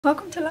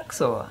Welcome to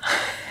Luxor.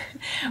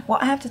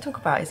 What I have to talk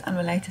about is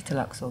unrelated to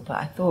Luxor, but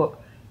I thought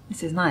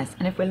this is nice,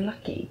 and if we're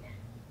lucky,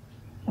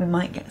 we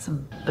might get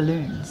some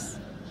balloons.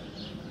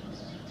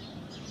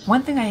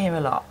 One thing I hear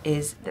a lot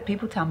is that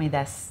people tell me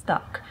they're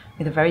stuck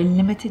with a very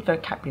limited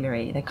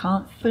vocabulary. They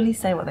can't fully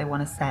say what they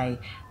want to say.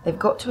 They've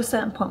got to a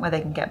certain point where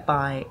they can get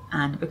by,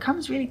 and it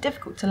becomes really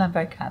difficult to learn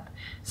vocab.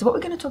 So what we're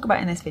going to talk about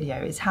in this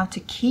video is how to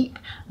keep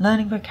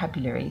learning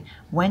vocabulary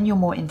when you're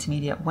more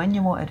intermediate, when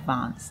you're more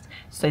advanced,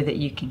 so that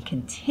you can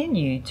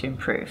continue to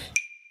improve.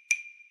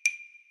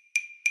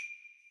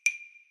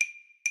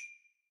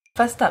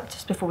 First up,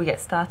 just before we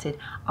get started,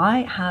 I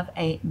have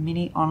a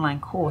mini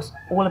online course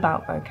all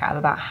about vocab,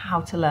 about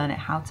how to learn it,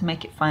 how to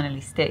make it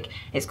finally stick.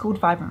 It's called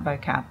Vibrant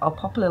Vocab. I'll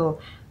pop a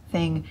little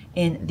thing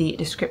in the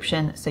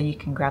description so you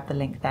can grab the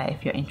link there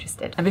if you're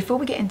interested. And before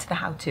we get into the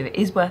how-to, it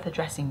is worth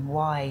addressing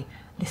why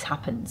this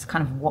happens,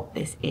 kind of what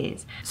this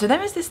is. So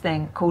there is this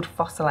thing called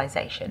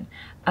fossilization,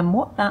 and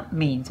what that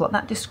means, what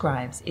that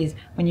describes, is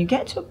when you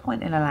get to a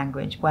point in a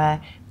language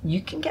where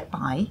you can get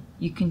by,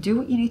 you can do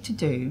what you need to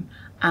do,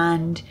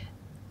 and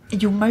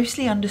you're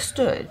mostly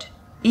understood,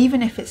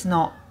 even if it's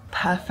not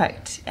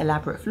perfect,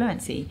 elaborate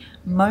fluency,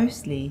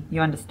 mostly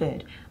you're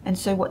understood. And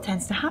so what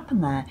tends to happen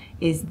there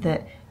is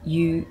that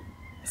you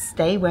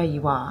stay where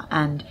you are,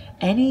 and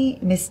any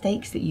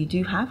mistakes that you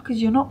do have,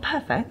 because you're not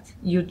perfect,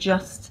 you're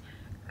just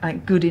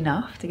good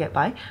enough to get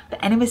by, but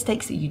any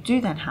mistakes that you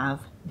do then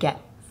have get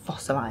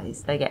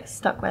fossilized. They get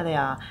stuck where they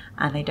are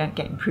and they don't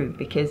get improved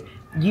because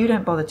you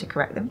don't bother to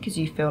correct them because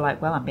you feel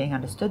like, well, I'm being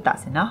understood,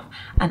 that's enough.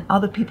 And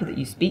other people that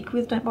you speak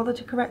with don't bother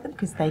to correct them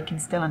because they can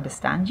still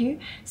understand you.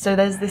 So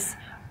there's this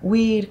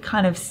weird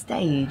kind of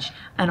stage,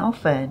 and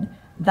often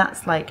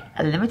that's like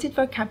a limited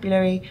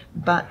vocabulary,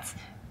 but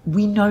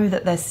we know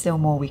that there's still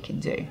more we can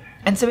do.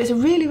 And so it's a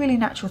really, really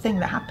natural thing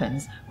that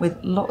happens with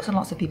lots and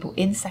lots of people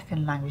in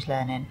second language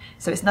learning.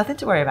 So it's nothing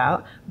to worry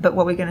about. But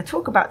what we're going to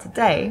talk about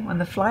today, when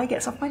the fly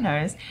gets off my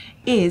nose,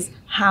 is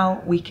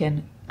how we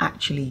can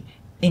actually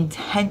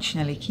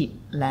intentionally keep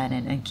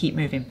learning and keep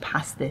moving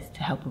past this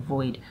to help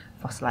avoid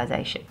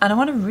fossilization. And I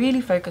want to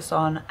really focus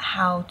on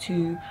how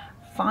to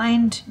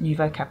find new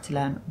vocab to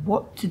learn,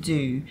 what to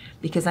do,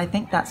 because I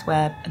think that's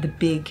where the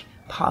big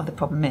part of the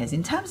problem is.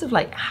 In terms of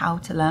like how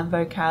to learn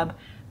vocab,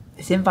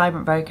 it's in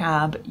Vibrant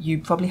Vocab. You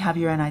probably have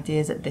your own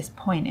ideas at this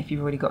point if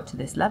you've already got to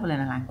this level in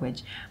a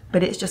language,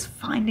 but it's just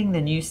finding the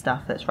new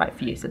stuff that's right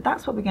for you. So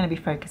that's what we're going to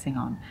be focusing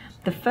on.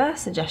 The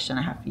first suggestion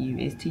I have for you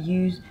is to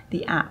use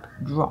the app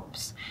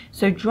Drops.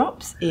 So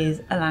Drops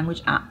is a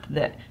language app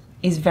that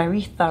is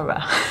very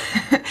thorough.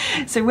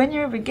 So when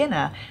you're a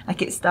beginner,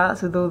 like, it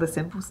starts with all the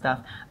simple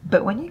stuff,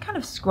 but when you kind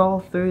of scroll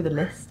through the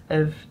list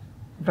of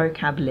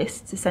vocab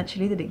lists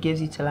essentially that it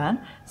gives you to learn,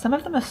 some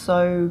of them are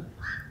so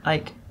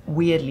like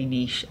weirdly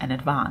niche and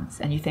advanced,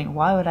 and you think,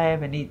 why would I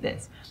ever need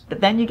this? But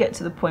then you get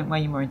to the point where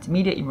you're more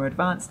intermediate, you're more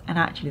advanced, and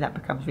actually that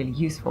becomes really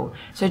useful.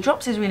 So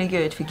Drops is really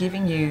good for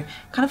giving you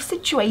kind of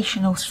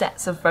situational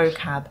sets of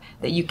vocab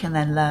that you can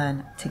then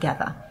learn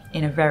together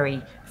in a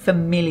very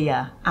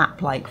familiar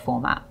app-like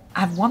format. I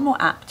have one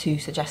more app to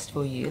suggest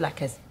for you,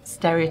 like a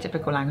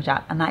stereotypical language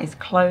app, and that is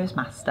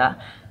Closemaster.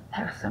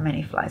 There are so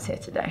many flies here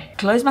today.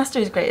 Closemaster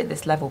is great at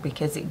this level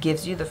because it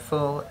gives you the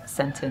full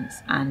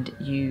sentence and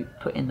you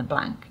put in the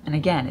blank. And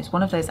again, it's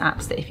one of those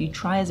apps that if you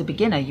try as a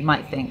beginner, you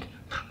might think,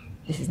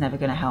 this is never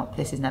going to help,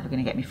 this is never going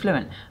to get me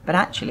fluent. But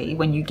actually,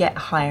 when you get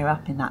higher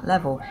up in that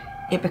level,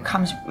 it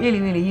becomes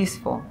really, really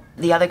useful.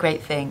 The other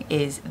great thing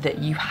is that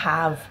you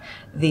have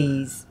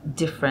these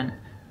different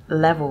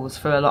levels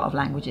for a lot of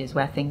languages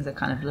where things are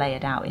kind of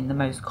layered out in the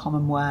most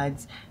common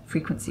words,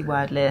 frequency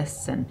word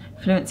lists, and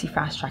fluency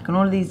fast track, and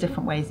all of these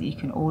different ways that you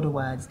can order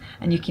words,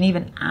 and you can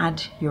even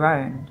add your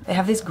own. They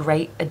have this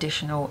great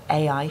additional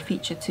AI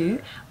feature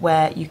too,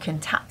 where you can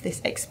tap this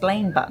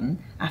explain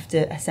button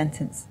after a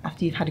sentence,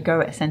 after you've had a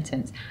go at a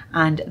sentence,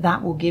 and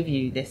that will give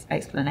you this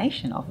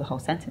explanation of the whole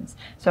sentence.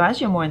 So as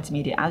you're more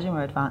intermediate, as you're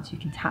more advanced, you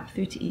can tap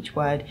through to each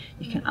word,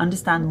 you can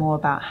understand more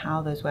about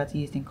how those words are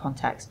used in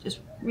context. Just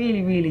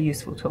really, really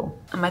useful tool.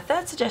 And my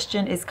third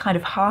suggestion is kind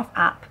of half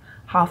app,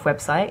 half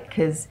website,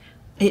 because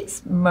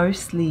it's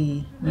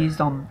mostly used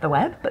on the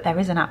web, but there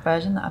is an app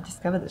version that I've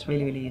discovered that's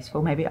really, really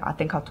useful. Maybe I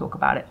think I'll talk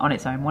about it on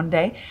its own one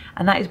day,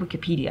 and that is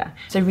Wikipedia.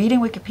 So reading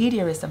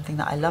Wikipedia is something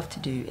that I love to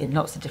do in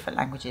lots of different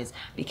languages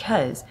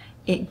because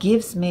it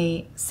gives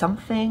me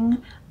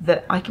something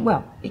that I can,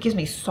 well, it gives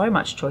me so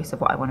much choice of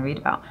what I want to read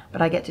about,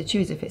 but I get to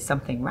choose if it's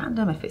something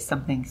random, if it's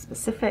something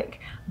specific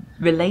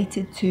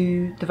related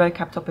to the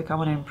vocab topic I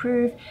want to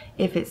improve,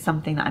 if it's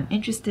something that I'm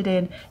interested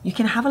in. You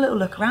can have a little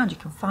look around, you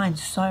can find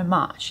so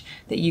much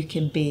that you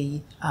can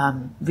be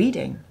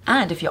reading.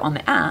 And if you're on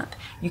the app,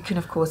 you can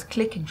of course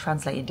click and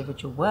translate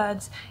individual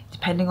words.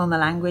 Depending on the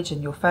language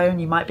and your phone,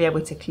 you might be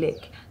able to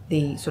click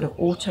the sort of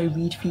auto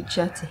read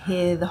feature to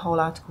hear the whole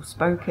article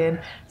spoken.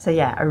 So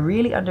yeah, a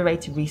really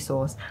underrated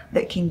resource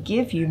that can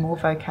give you more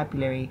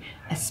vocabulary,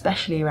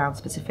 especially around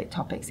specific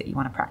topics that you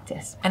want to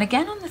practice. And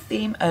again, on the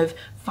theme of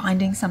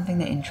finding something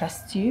that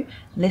interests you,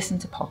 listen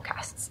to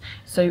podcasts.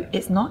 So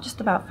it's not just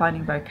about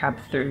finding vocab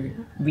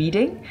through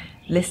reading.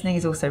 Listening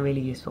is also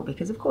really useful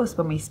because, of course,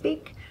 when we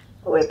speak,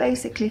 we're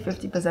basically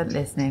 50%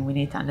 listening. We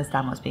need to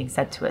understand what's being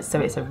said to us.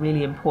 So it's a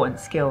really important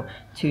skill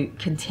to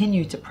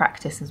continue to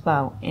practice as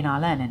well in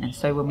our learning. And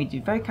so when we do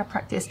vocab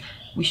practice,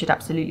 we should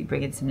absolutely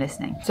bring in some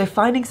listening. So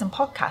finding some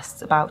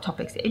podcasts about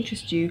topics that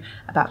interest you,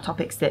 about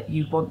topics that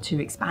you want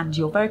to expand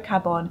your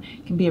vocab on,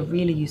 can be a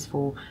really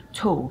useful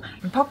tool.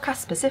 And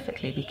podcasts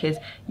specifically, because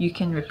you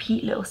can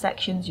repeat little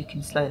sections, you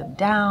can slow them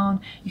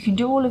down, you can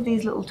do all of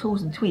these little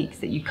tools and tweaks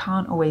that you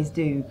can't always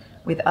do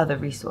with other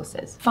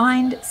resources.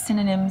 Find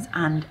synonyms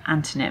and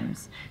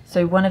antonyms.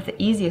 So one of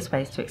the easiest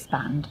ways to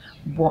expand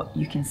what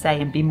you can say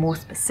and be more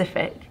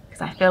specific,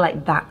 because I feel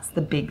like that's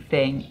the big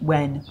thing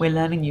when we're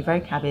learning new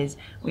vocab, is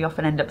we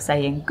often end up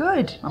saying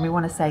good when we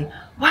want to say,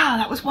 wow,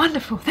 that was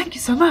wonderful, thank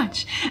you so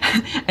much.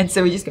 And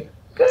so we just go,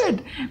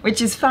 good,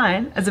 which is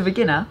fine as a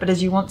beginner, but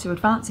as you want to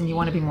advance and you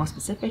want to be more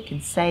specific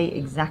and say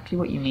exactly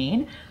what you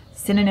mean,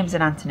 synonyms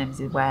and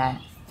antonyms is where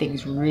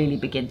things really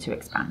begin to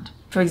expand.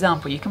 For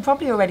example, you can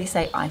probably already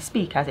say I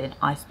speak, as in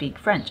I speak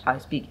French, I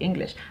speak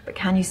English, but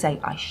can you say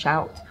I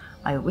shout,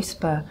 I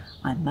whisper,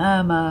 I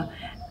murmur?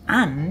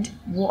 And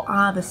what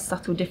are the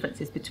subtle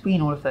differences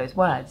between all of those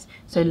words?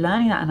 So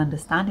learning that and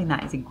understanding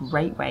that is a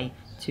great way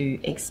to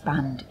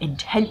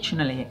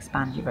intentionally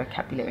expand your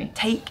vocabulary.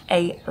 Take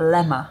a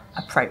lemma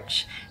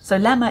approach. So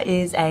lemma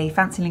is a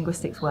fancy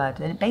linguistics word,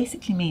 and it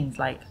basically means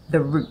like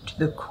the root,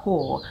 the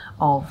core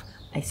of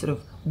a sort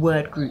of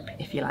word group,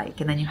 if you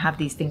like. And then you have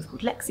these things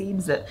called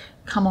lexemes that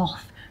come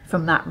off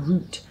from that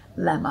root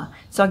lemma.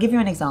 So I'll give you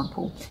an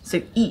example.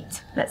 So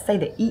eat, let's say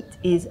that eat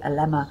is a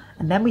lemma,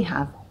 and then we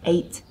have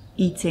ate,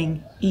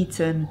 eating,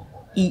 eaten,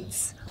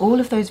 eats, all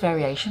of those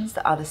variations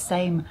that are the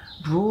same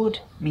broad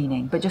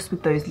meaning, but just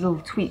with those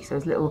little tweaks,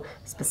 those little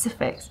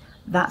specifics.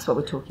 That's what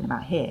we're talking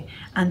about here.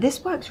 And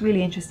this works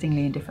really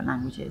interestingly in different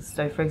languages.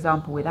 So for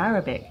example, with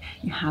Arabic,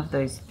 you have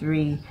those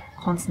 3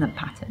 consonant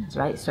patterns,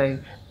 right? So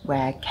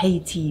where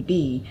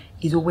KTB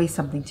is always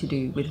something to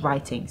do with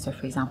writing. So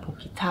for example,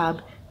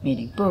 kitab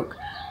meaning book,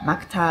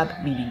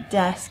 maktab meaning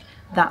desk,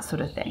 that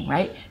sort of thing,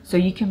 right? So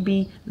you can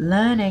be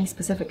learning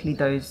specifically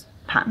those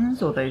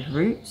patterns or those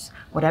roots,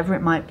 whatever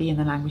it might be in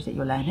the language that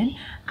you're learning,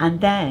 and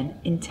then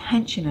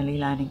intentionally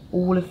learning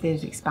all of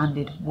those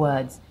expanded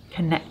words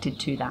connected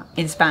to that.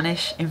 In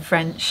Spanish, in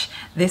French,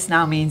 this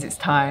now means it's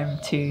time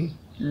to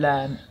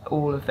learn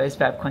all of those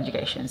verb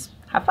conjugations.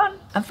 Have fun!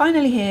 And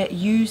finally here,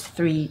 use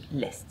 3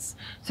 lists.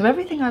 So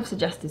everything I've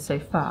suggested so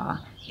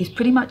far is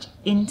pretty much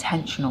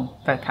intentional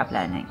vocab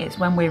learning. It's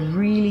when we're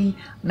really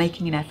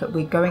making an effort,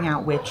 we're going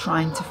out, we're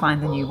trying to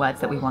find the new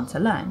words that we want to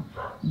learn.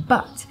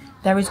 But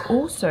there is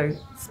also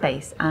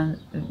space and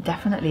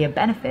definitely a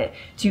benefit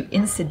to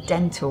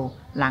incidental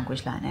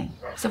language learning.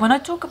 So when I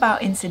talk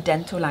about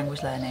incidental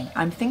language learning,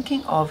 I'm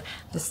thinking of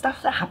the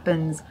stuff that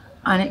happens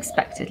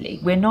unexpectedly.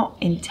 We're not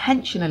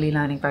intentionally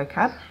learning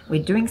vocab,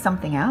 we're doing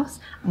something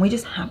else, and we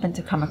just happen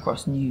to come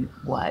across new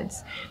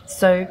words.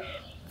 So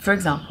for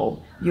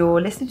example,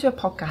 you're listening to a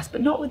podcast,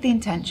 but not with the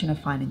intention of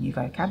finding new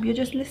vocab, you're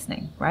just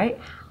listening, right?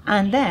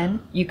 And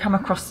then you come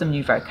across some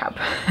new vocab.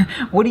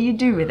 What do you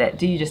do with it?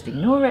 Do you just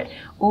ignore it,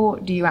 or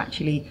do you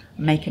actually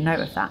make a note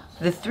of that?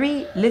 The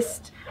 3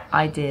 list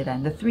idea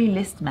then, the 3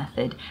 list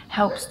method,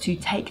 helps to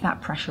take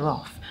that pressure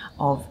off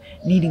of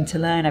needing to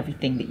learn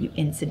everything that you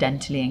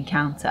incidentally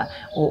encounter,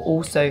 or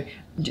also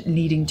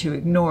needing to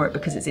ignore it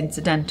because it's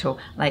incidental.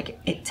 Like,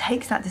 it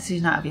takes that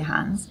decision out of your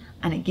hands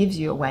and it gives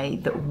you a way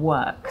that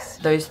works.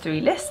 Those 3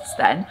 lists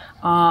then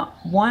are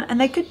one, and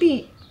they could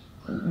be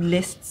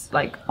lists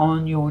like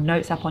on your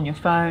notes app on your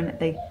phone.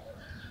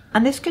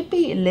 And this could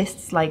be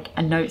lists like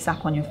a notes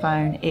app on your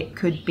phone. It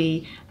could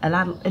be a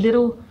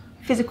little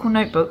physical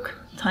notebook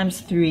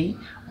times 3,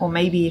 or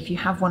maybe if you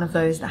have one of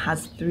those that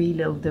has 3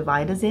 little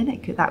dividers in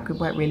it, that could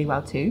work really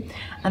well too.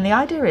 And the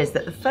idea is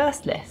that the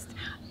first list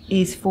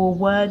is for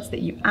words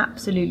that you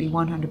absolutely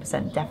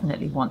 100%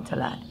 definitely want to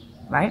learn,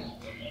 right?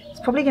 It's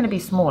probably going to be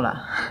smaller.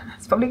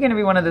 It's probably going to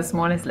be one of the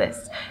smallest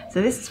lists.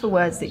 So this is for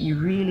words that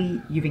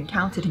you've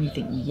encountered and you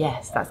think,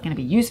 yes, that's going to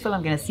be useful.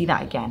 I'm going to see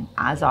that again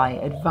as I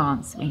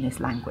advance in this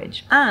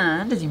language.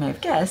 And as you may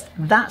have guessed,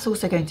 that's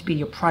also going to be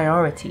your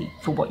priority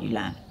for what you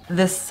learn.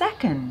 The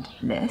second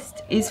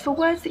list is for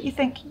words that you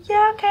think,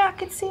 yeah, okay, I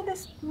could see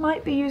this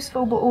might be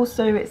useful, but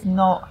also it's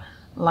not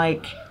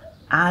like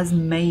as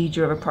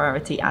major of a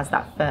priority as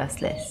that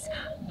first list.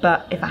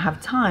 But if I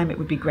have time, it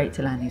would be great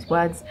to learn these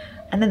words.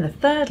 And then the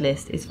third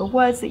list is for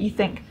words that you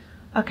think,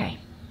 okay,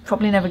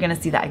 probably never going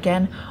to see that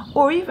again.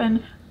 Or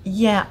even,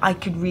 yeah, I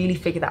could really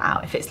figure that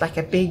out. If it's like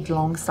a big,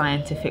 long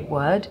scientific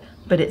word,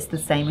 but it's the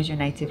same as your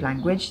native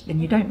language,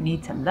 then you don't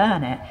need to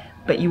learn it,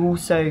 but you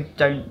also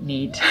don't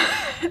need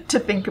to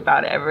think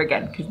about it ever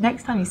again, because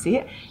next time you see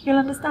it, you'll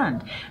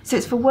understand. So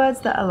it's for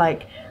words that are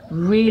like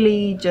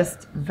really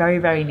just very,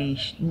 very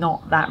niche,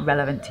 not that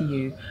relevant to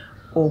you,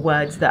 or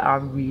words that are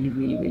really,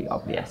 really, really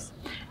obvious.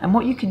 And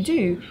what you can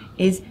do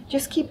is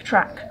just keep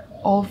track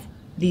of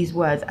these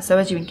words. So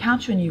as you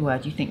encounter a new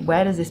word, you think,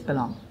 where does this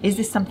belong? Is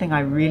this something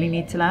I really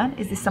need to learn?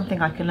 Is this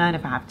something I can learn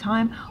if I have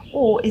time?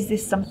 Or is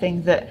this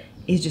something that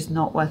is just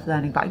not worth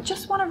learning? But I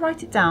just want to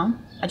write it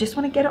down. I just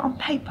want to get it on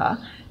paper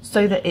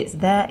so that it's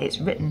there, it's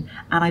written,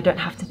 and I don't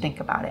have to think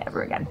about it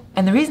ever again.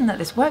 And the reason that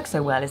this works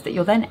so well is that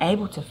you're then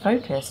able to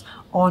focus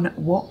on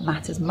what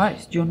matters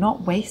most. You're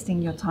not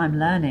wasting your time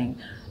learning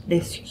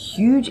this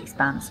huge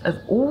expanse of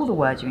all the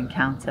words you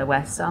encounter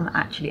where some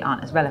actually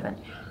aren't as relevant.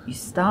 You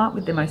start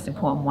with the most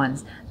important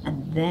ones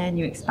and then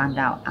you expand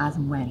out as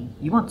and when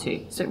you want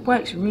to. So it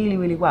works really,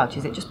 really well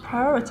because it just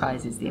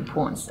prioritizes the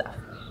important stuff.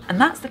 And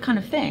that's the kind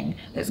of thing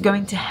that's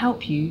going to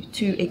help you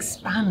to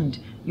expand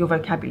your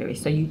vocabulary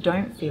so you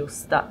don't feel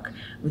stuck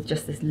with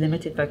just this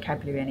limited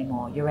vocabulary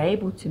anymore. You're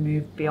able to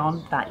move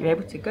beyond that. You're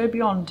able to go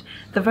beyond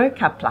the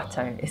vocab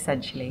plateau,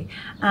 essentially.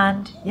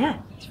 And yeah,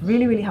 it's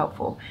really, really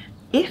helpful.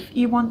 If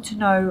you want to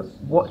know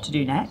what to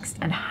do next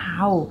and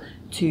how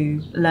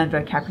to learn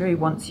vocabulary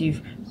once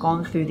you've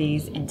gone through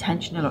these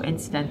intentional or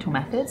incidental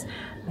methods,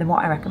 then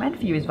what I recommend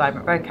for you is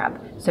Vibrant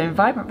Vocab. So in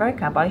Vibrant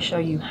Vocab, I show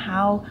you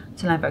how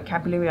to learn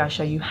vocabulary. I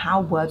show you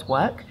how words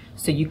work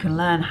so you can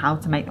learn how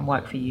to make them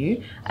work for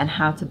you and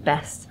how to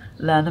best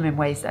learn them in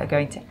ways that are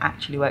going to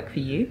actually work for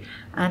you.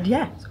 And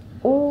yeah, it's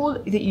all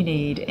that you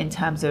need in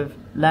terms of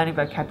learning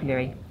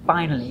vocabulary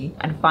finally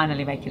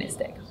making it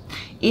stick.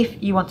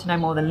 If you want to know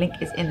more, the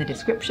link is in the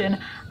description,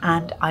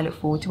 and I look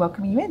forward to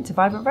welcoming you into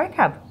Vibrant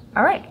Vocab.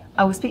 All right,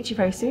 I will speak to you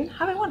very soon.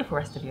 Have a wonderful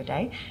rest of your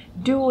day.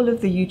 Do all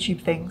of the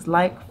YouTube things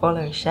like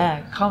follow,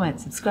 share, comment,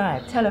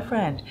 subscribe, tell a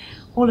friend,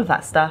 all of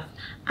that stuff.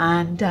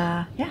 And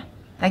yeah,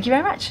 thank you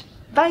very much.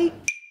 Bye.